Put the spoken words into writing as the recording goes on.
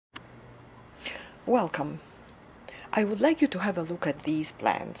Welcome. I would like you to have a look at these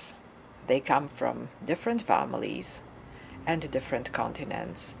plants. They come from different families and different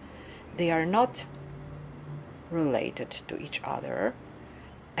continents. They are not related to each other,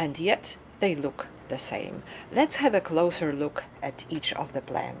 and yet they look the same. Let's have a closer look at each of the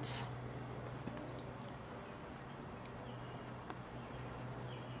plants.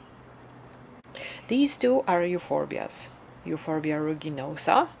 These two are euphorbias. Euphorbia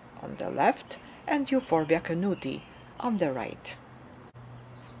ruginosa on the left and Euphorbia canuti on the right.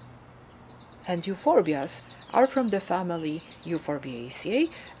 And euphorbias are from the family Euphorbiaceae,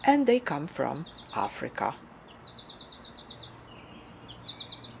 and they come from Africa.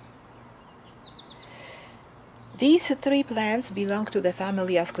 These three plants belong to the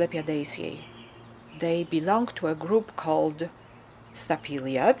family Asclepiadaceae. They belong to a group called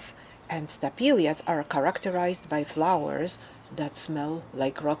stapeliads, and stapeliads are characterized by flowers that smell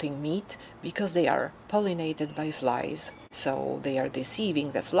like rotting meat because they are pollinated by flies. So they are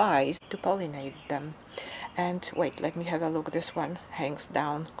deceiving the flies to pollinate them. And wait, let me have a look. This one hangs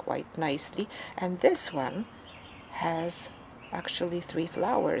down quite nicely, and this one has actually 3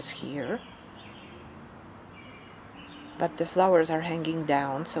 flowers here. But the flowers are hanging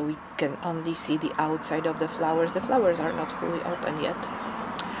down, so we can only see the outside of the flowers. The flowers are not fully open yet.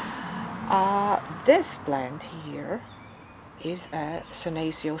 This plant here is a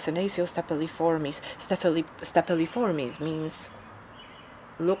Senecio stapeliformis. Stapeliformis means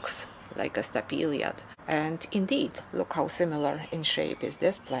looks like a stapeliad. And indeed, look how similar in shape is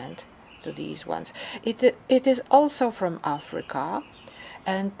this plant to these ones. It is also from Africa,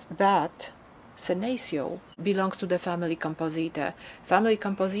 but Senecio belongs to the family Compositae. Family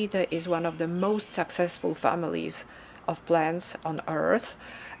Compositae is one of the most successful families of plants on Earth,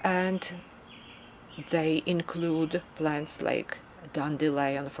 and they include plants like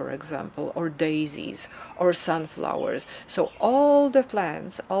dandelion, for example, or daisies, or sunflowers. So all the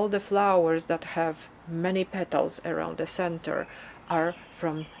plants, all the flowers that have many petals around the center are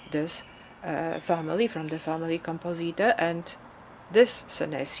from this family, from the family Compositae. And this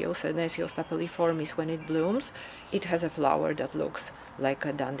Senecio stapeliformis, when it blooms, it has a flower that looks like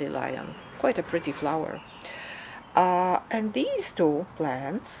a dandelion. Quite a pretty flower. And these two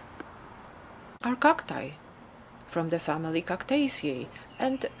plants are cacti from the family Cactaceae,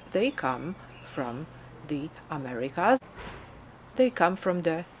 and they come from the Americas. They come from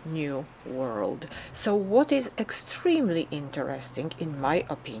the New World. So what is extremely interesting, in my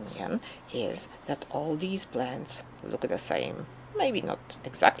opinion, is that all these plants look the same. Maybe not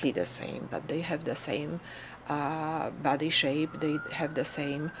exactly the same, but they have the same body shape, they have the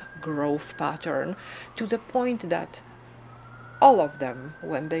same growth pattern, to the point that all of them,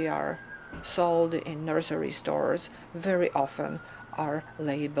 when they are sold in nursery stores, very often are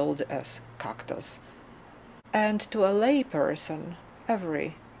labeled as cactus. And to a lay person,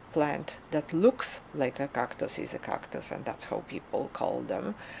 every plant that looks like a cactus is a cactus, and that's how people call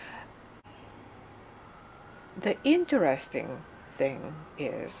them. The interesting thing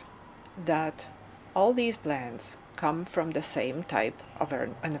is that all these plants come from the same type of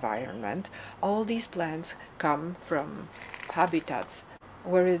environment. All these plants come from habitats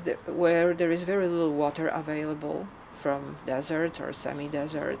where there is very little water available, from deserts or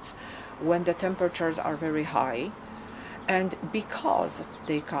semi-deserts, when the temperatures are very high. And because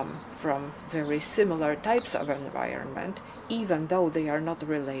they come from very similar types of environment, even though they are not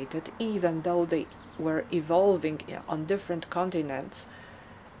related, even though they were evolving on different continents,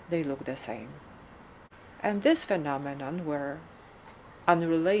 they look the same. And this phenomenon, where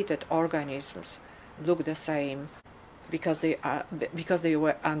unrelated organisms look the same because they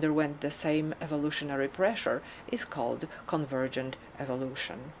underwent the same evolutionary pressure, is called convergent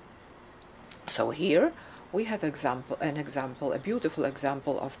evolution. So here we have a beautiful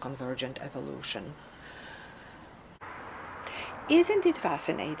example of convergent evolution. Isn't it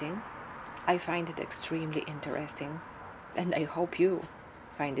fascinating? I find it extremely interesting, and I hope you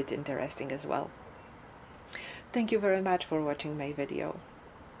find it interesting as well. Thank you very much for watching my video.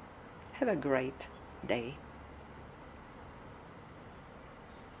 Have a great day.